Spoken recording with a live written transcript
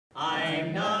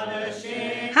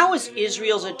How was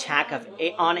Israel's attack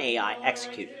on Ai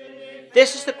executed?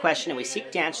 This is the question that we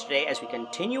seek to answer today as we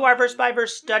continue our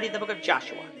verse-by-verse study of the book of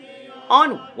Joshua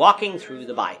on Walking Through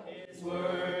the Bible.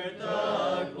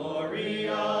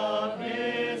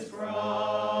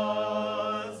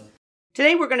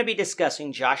 Today we're going to be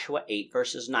discussing Joshua 8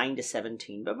 verses 9 to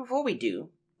 17, but before we do,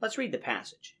 let's read the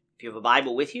passage. If you have a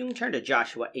Bible with you, turn to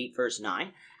Joshua 8 verse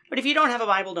 9, but if you don't have a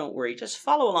Bible, don't worry, just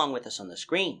follow along with us on the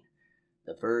screen.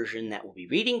 The version that we'll be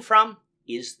reading from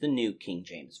is the New King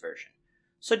James Version.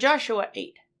 So Joshua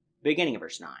 8, beginning of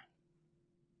verse 9.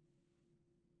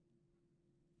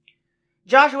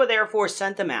 Joshua therefore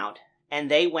sent them out, and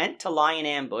they went to lie in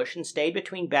ambush and stayed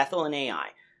between Bethel and Ai,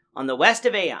 on the west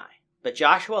of Ai. But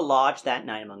Joshua lodged that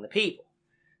night among the people.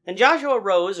 Then Joshua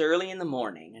rose early in the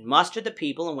morning, and mustered the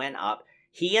people, and went up,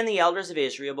 he and the elders of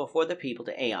Israel, before the people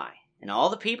to Ai. And all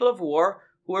the people of war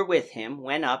who were with him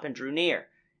went up and drew near.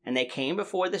 And they came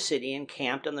before the city and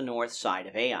camped on the north side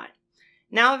of Ai.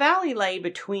 Now a valley lay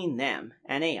between them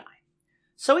and Ai.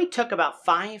 So he took about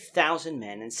 5,000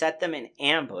 men and set them in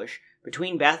ambush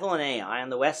between Bethel and Ai on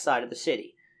the west side of the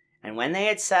city. And when they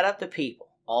had set up the people,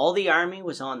 all the army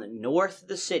was on the north of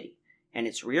the city, and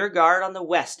its rear guard on the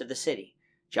west of the city.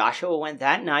 Joshua went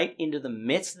that night into the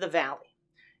midst of the valley.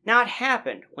 Now it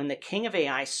happened, when the king of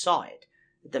Ai saw it,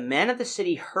 that the men of the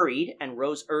city hurried and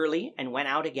rose early and went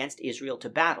out against Israel to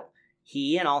battle,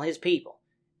 he and all his people,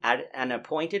 at an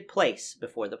appointed place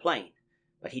before the plain.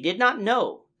 But he did not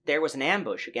know there was an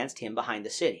ambush against him behind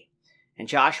the city. And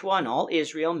Joshua and all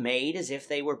Israel made as if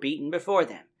they were beaten before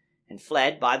them, and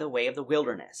fled by the way of the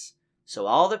wilderness. So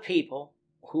all the people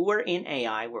who were in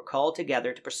Ai were called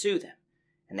together to pursue them.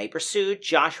 And they pursued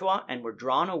Joshua and were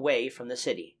drawn away from the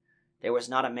city. There was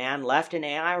not a man left in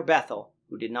Ai or Bethel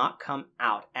who did not come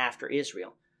out after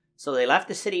Israel. So they left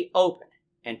the city open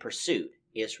and pursued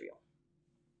Israel.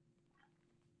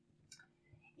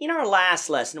 In our last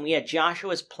lesson, we had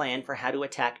Joshua's plan for how to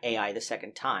attack Ai the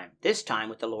second time, this time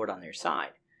with the Lord on their side.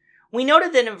 We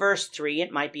noted that in verse 3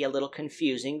 it might be a little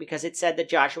confusing because it said that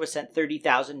Joshua sent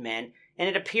 30,000 men, and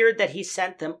it appeared that he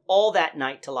sent them all that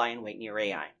night to lie in wait near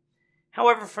Ai.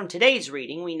 However, from today's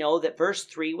reading, we know that verse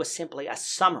 3 was simply a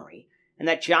summary, and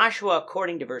that Joshua,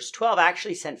 according to verse 12,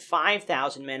 actually sent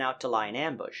 5,000 men out to lie in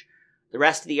ambush. The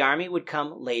rest of the army would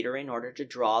come later in order to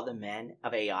draw the men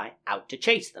of Ai out to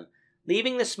chase them,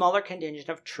 leaving the smaller contingent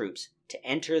of troops to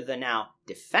enter the now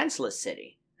defenseless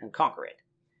city and conquer it.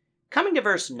 Coming to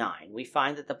verse 9, we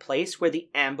find that the place where the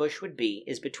ambush would be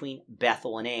is between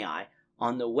Bethel and Ai,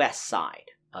 on the west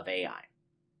side of Ai.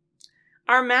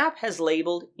 Our map has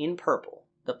labeled in purple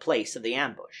the place of the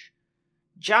ambush.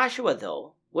 Joshua,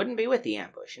 though, wouldn't be with the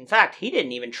ambush. In fact, he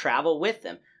didn't even travel with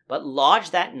them, but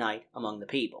lodged that night among the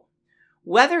people.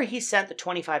 Whether he sent the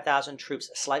 25,000 troops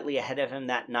slightly ahead of him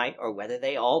that night or whether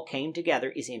they all came together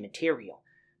is immaterial,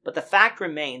 but the fact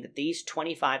remained that these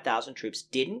 25,000 troops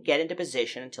didn't get into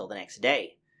position until the next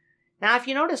day. Now, if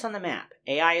you notice on the map,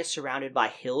 Ai is surrounded by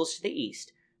hills to the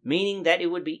east, meaning that it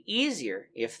would be easier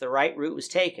if the right route was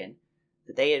taken,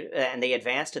 that they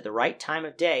advanced at the right time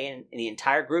of day and the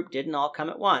entire group didn't all come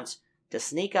at once, to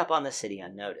sneak up on the city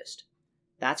unnoticed.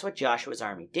 That's what Joshua's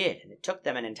army did, and it took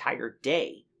them an entire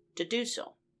day to do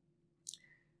so.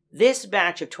 This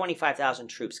batch of 25,000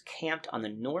 troops camped on the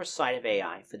north side of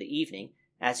Ai for the evening,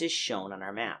 as is shown on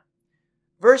our map.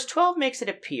 Verse 12 makes it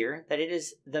appear that it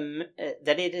is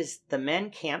the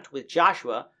men camped with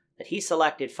Joshua that he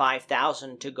selected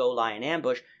 5,000 to go lie in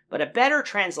ambush, but a better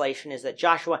translation is that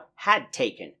Joshua had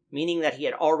taken, meaning that he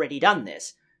had already done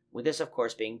this, with this of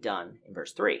course being done in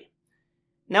verse 3.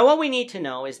 Now what we need to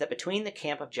know is that between the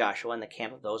camp of Joshua and the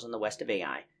camp of those on the west of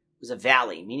Ai was a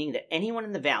valley, meaning that anyone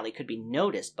in the valley could be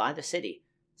noticed by the city,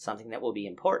 something that will be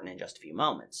important in just a few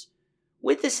moments.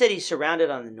 With the city surrounded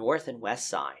on the north and west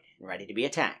side and ready to be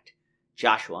attacked,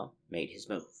 Joshua made his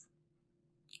move.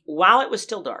 While it was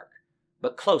still dark,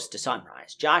 but close to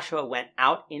sunrise, Joshua went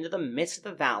out into the midst of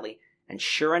the valley, and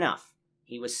sure enough,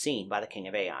 he was seen by the king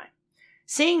of Ai.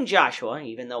 Seeing Joshua,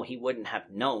 even though he wouldn't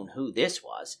have known who this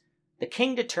was, the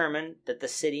king determined that the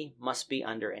city must be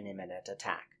under an imminent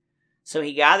attack. So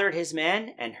he gathered his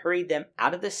men and hurried them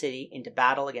out of the city into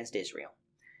battle against Israel.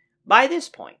 By this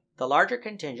point, the larger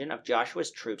contingent of Joshua's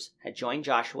troops had joined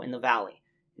Joshua in the valley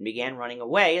and began running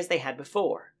away as they had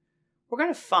before. We're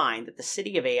going to find that the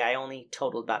city of Ai only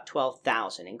totaled about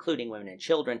 12,000, including women and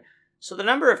children, so the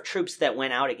number of troops that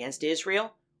went out against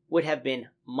Israel would have been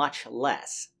much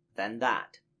less than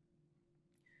that.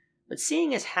 But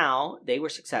seeing as how they were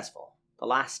successful the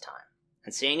last time,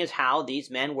 and seeing as how these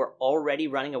men were already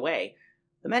running away,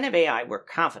 the men of Ai were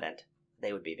confident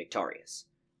they would be victorious.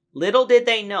 Little did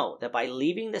they know that by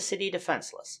leaving the city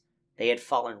defenseless, they had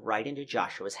fallen right into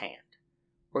Joshua's hand.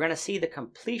 We're going to see the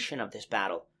completion of this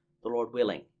battle, the Lord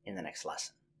willing, in the next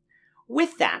lesson.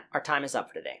 With that, our time is up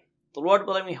for today. The Lord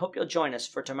willing, we hope you'll join us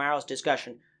for tomorrow's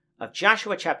discussion of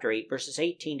Joshua chapter 8, verses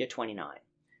 18 to 29,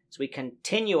 as we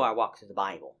continue our walk through the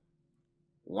Bible,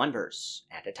 one verse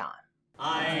at a time.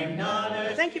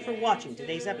 Thank you for watching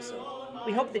today's episode.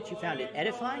 We hope that you found it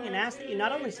edifying and ask that you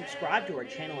not only subscribe to our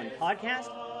channel and podcast,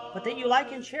 but that you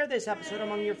like and share this episode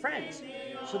among your friends,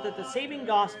 so that the saving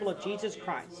gospel of Jesus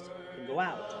Christ can go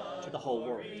out to the whole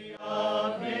world.